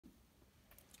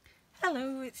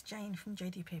Hello, it's Jane from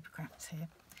JD Papercrafts here.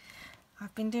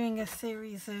 I've been doing a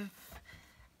series of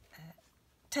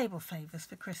table favours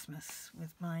for Christmas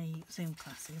with my Zoom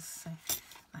classes, so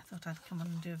I thought I'd come on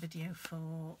and do a video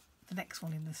for the next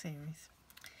one in the series.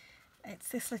 It's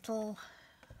this little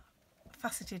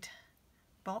faceted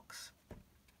box,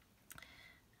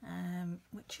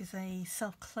 which is a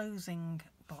self-closing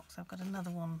box. I've got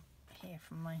another one here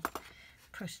from my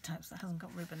prototypes that hasn't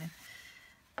got ribbon in.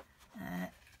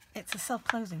 It's a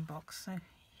self-closing box, so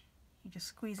you just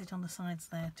squeeze it on the sides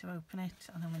there to open it,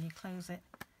 and then when you close it,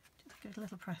 just give it a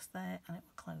little press there and it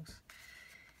will close.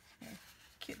 Yeah,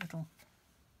 cute little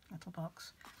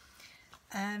box.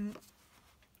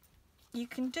 You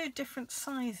can do different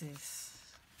sizes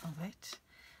of it.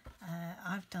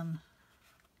 I've done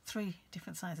 3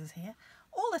 different sizes here,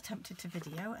 all attempted to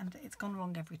video, and it's gone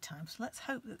wrong every time. So let's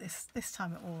hope that this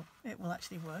time it will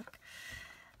actually work.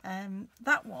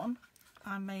 That one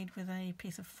I made with a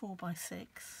piece of 4x6,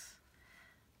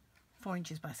 4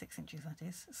 inches by 6 inches that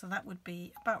is. So that would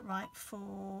be about right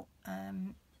for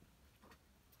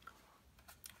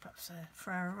perhaps a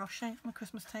Ferrero Rocher on a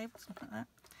Christmas table, something like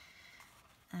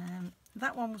that.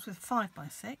 That one was with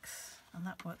 5x6, and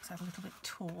that works out a little bit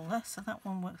taller. So that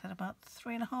one works out about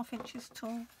 3.5 inches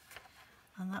tall,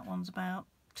 and that one's about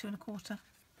 2 1/4,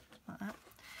 like that.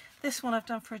 This one I've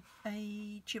done for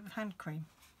a tube of hand cream.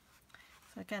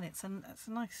 So again, it's a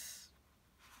nice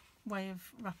way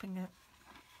of wrapping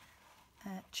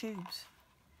tubes,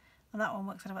 and that one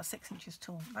works out about 6 inches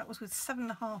tall. That was with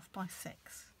 7.5 by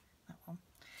 6. That one.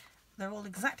 They're all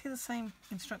exactly the same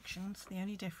instructions. The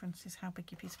only difference is how big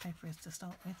your piece of paper is to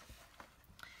start with.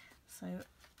 So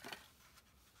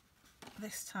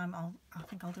this time I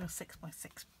think I'll do a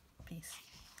 6x6 piece.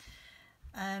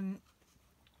 I'm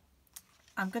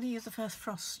going to use the first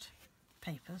frost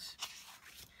papers,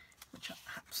 which are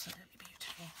absolutely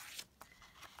beautiful.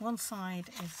 One side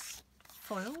is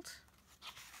foiled.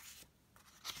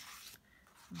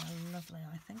 They're lovely,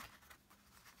 I think.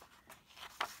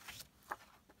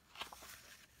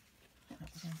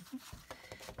 That was everything.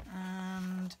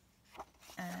 And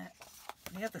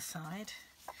the other side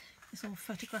is all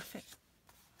photographic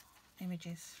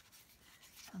images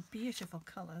and beautiful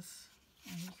colours.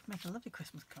 And you can make a lovely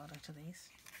Christmas card out of these.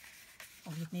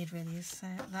 All you'd need really is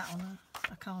that on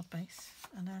a card base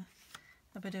and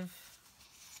a bit of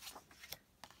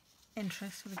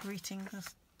interest with a greeting or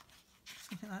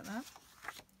something like that,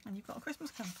 and you've got a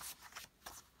Christmas card.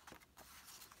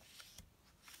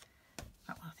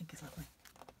 That one I think is lovely.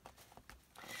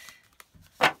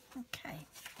 Okay.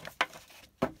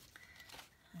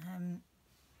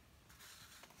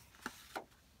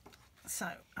 So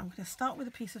I'm going to start with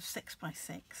a piece of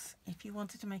 6x6. If you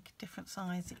wanted to make a different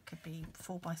size, it could be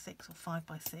 4x6 or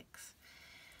 5x6.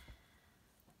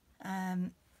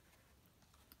 And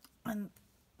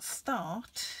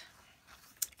start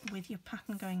with your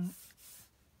pattern going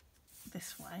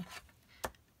this way,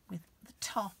 with the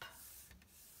top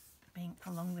being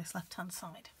along this left hand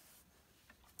side,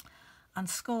 and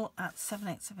score at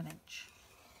 7/8 of an inch.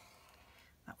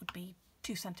 That would be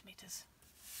 2 centimetres.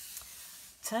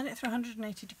 Turn it through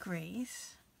 180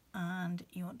 degrees, and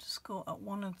you want to score at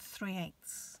 1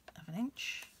 3/8 of an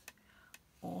inch,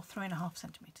 or 3.5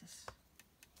 centimetres.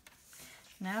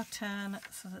 Now turn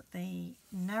so that the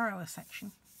narrower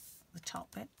section, the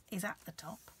top bit, is at the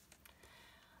top,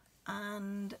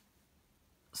 and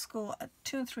score at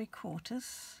 2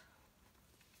 3/4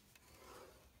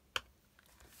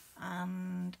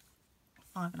 and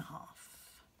 5.5.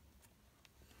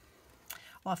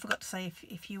 Well, I forgot to say,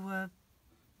 if you were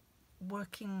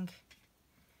working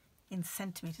in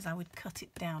centimetres, I would cut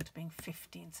it down to being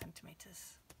 15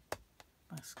 centimetres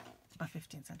by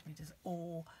 15 centimetres,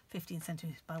 or 15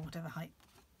 centimetres by whatever height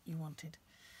you wanted.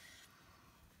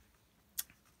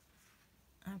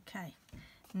 Okay,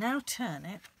 now turn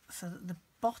it so that the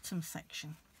bottom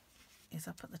section is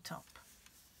up at the top,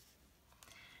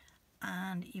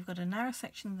 and you've got a narrow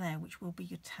section there which will be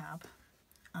your tab,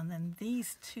 and then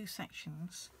these 2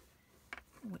 sections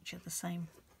which are the same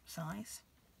size,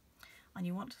 and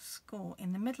you want to score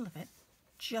in the middle of it,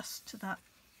 just to that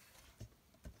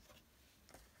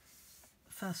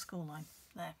first score line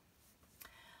there.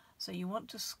 So you want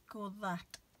to score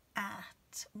that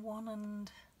at 1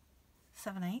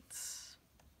 7/8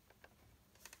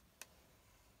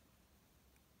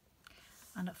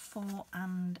 and at 4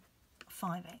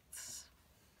 5/8.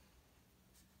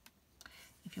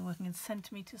 If you're working in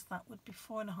centimetres, that would be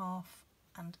 4.5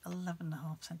 and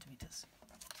 11.5 centimetres.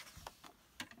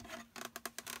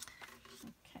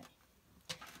 Okay.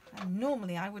 And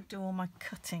normally I would do all my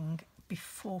cutting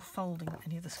before folding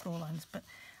any of the score lines, but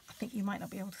I think you might not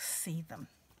be able to see them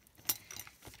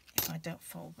if I don't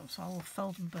fold them, so I will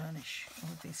fold and burnish all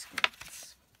of these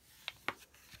screens.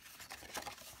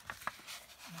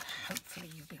 And hopefully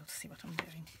you'll be able to see what I'm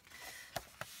doing.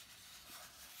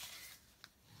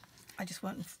 I just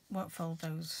won't fold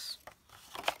those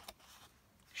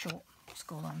short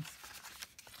score lines.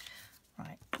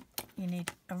 Right, you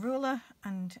need a ruler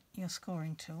and your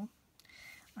scoring tool,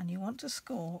 and you want to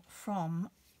score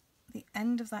from the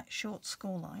end of that short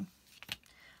score line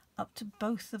up to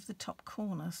both of the top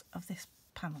corners of this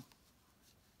panel.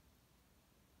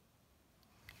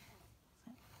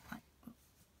 So, like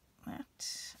that,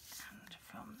 and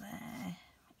from there,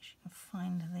 make sure you can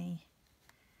find the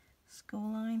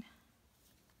score line.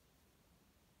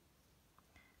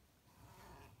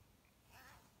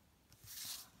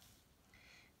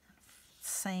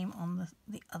 Same on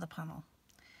the other panel.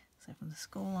 So from the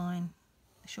score line,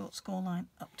 the short score line,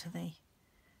 up to the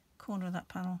corner of that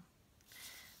panel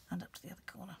and up to the other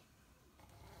corner.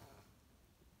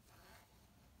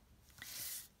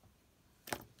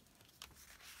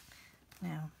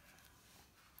 Now,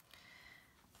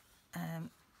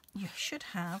 you should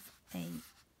have a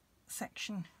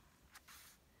section,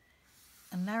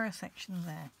 a narrow section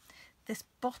there. This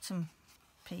bottom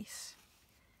piece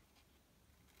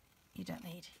you don't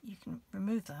need. You can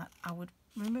remove that. I would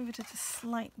remove it at a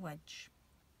slight wedge.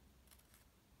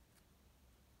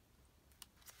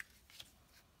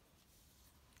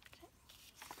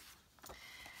 Okay.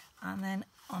 And then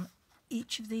on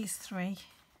each of these three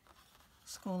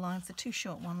score lines, the two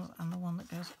short ones and the one that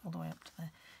goes all the way up to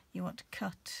there, you want to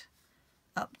cut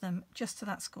up them just to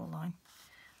that score line,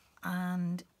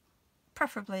 and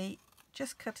preferably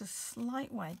just cut a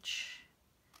slight wedge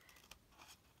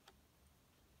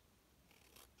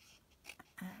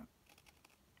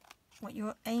what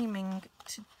you're aiming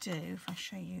to do, if I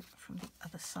show you from the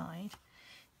other side,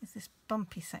 is this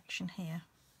bumpy section here.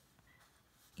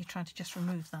 You're trying to just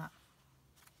remove that.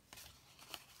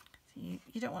 So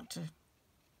you don't want to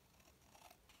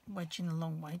wedge in a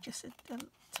long way, just a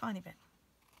tiny bit.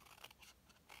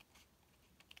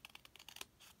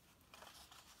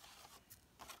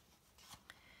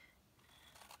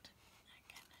 And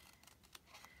again,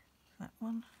 that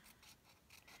one.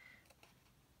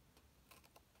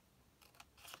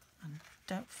 And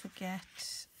don't forget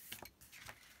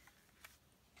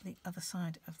the other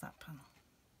side of that panel.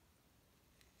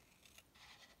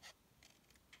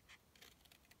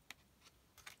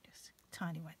 Just a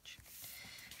tiny wedge.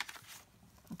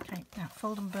 Okay, now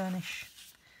fold and burnish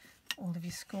all of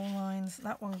your score lines.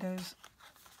 That one goes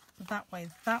that way.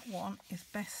 That one is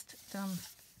best done,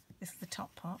 this is the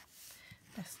top part,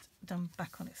 best done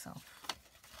back on itself.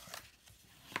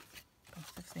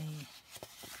 Both of the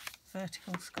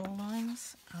vertical score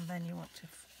lines, and then you want to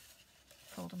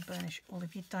fold and burnish all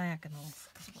of your diagonals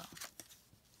as well.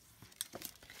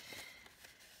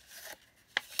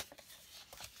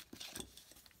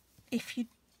 If you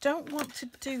don't want to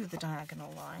do the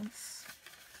diagonal lines,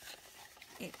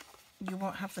 you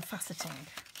won't have the faceting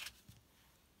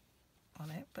on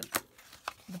it, but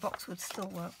the box would still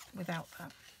work without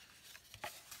that.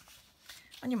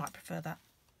 And you might prefer that,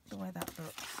 the way that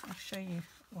looks. I'll show you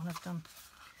one I've done.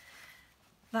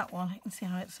 That one, you can see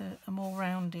how it's a more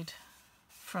rounded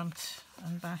front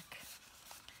and back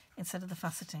instead of the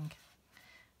faceting.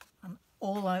 And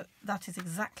that is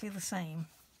exactly the same,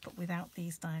 but without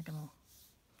these diagonal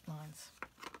lines.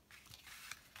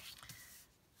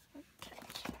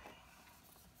 Okay.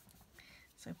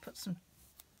 So put some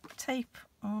tape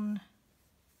on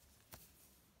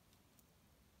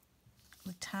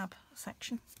the tab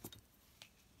section.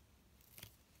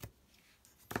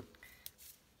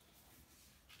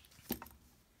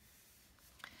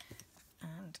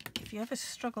 If you ever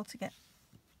struggle to get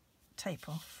tape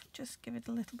off, just give it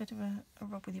a little bit of a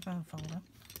rub with your bone folder.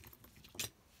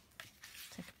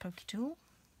 Take a pokey tool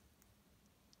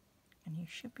and you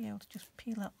should be able to just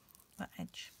peel up that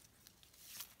edge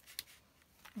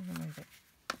and remove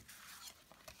it.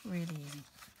 Really easy.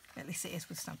 At least it is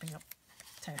with Stampin' Up!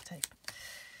 Tear tape.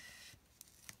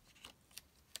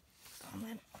 And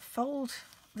then fold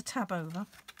the tab over,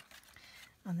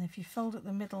 and then if you fold at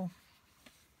the middle,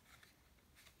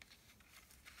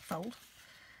 fold,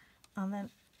 and then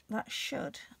that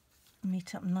should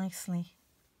meet up nicely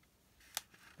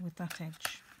with that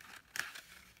edge.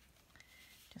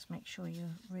 Just make sure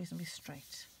you're reasonably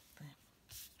straight there.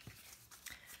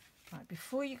 Right,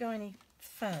 before you go any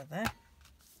further,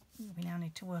 we now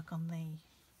need to work on the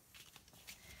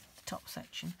top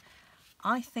section.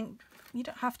 I think you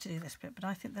don't have to do this bit, but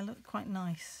I think they look quite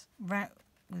nice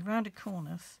with rounded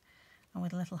corners and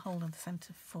with a little hole in the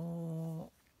centre for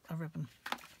a ribbon.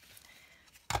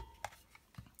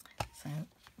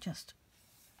 just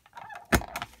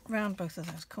round both of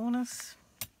those corners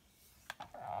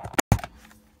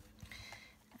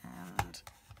and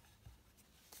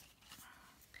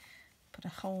put a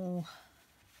hole.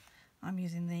 I'm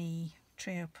using the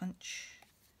trio punch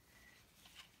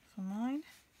for mine.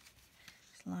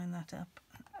 Just line that up,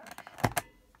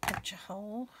 punch a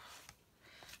hole.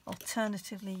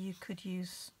 Alternatively, you could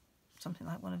use something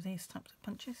like one of these types of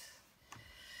punches.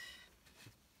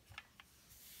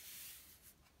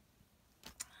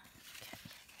 Okay,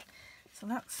 so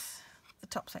that's the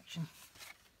top section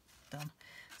done.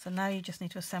 So now you just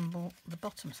need to assemble the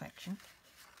bottom section.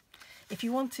 If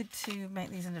you wanted to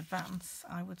make these in advance,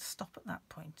 I would stop at that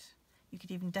point. You could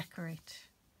even decorate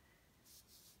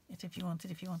it if you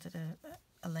wanted. If you wanted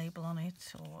a label on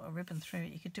it or a ribbon through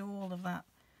it, you could do all of that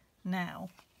now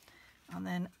and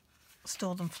then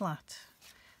store them flat,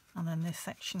 and then this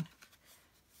section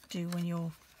do when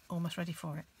you're almost ready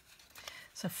for it.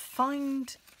 So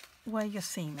find where your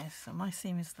seam is. So my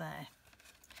seam is there.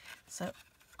 So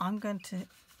I'm going to,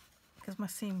 because my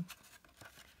seam,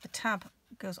 the tab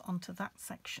goes onto that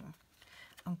section,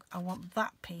 I want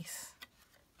that piece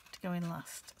to go in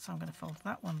last. So I'm going to fold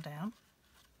that one down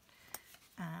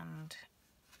and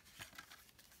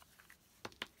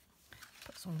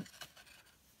put some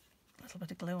little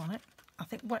bit of glue on it. I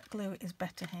think wet glue is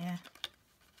better here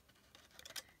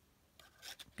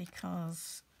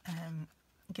because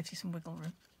it gives you some wiggle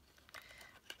room.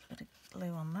 A bit of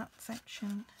glue on that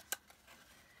section,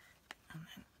 and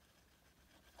then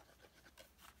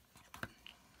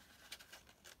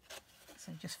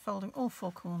so just folding all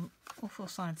four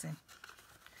sides in,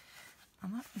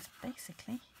 and that is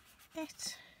basically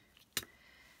it.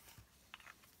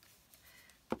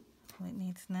 All it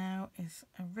needs now is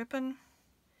a ribbon.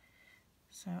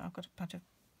 So I've got about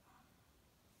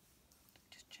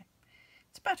just check,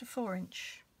 it's about a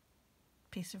 4-inch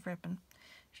piece of ribbon.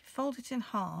 If you fold it in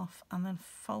half and then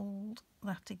fold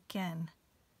that again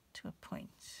to a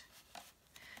point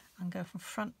and go from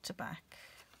front to back,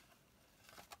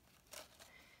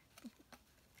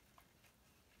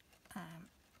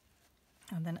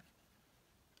 and then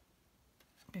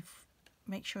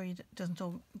make sure it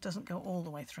doesn't go all the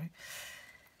way through,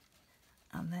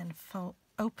 and then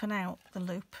open out the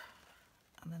loop,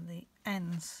 and then the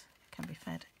ends can be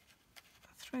fed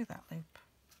through that loop.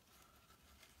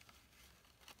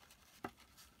 And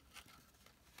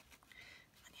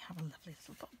you have a lovely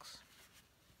little box.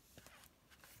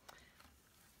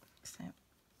 So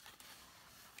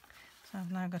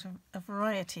I've now got a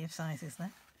variety of sizes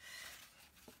there.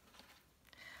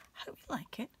 Hope you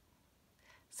like it.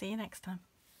 See you next time.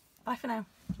 Bye for now.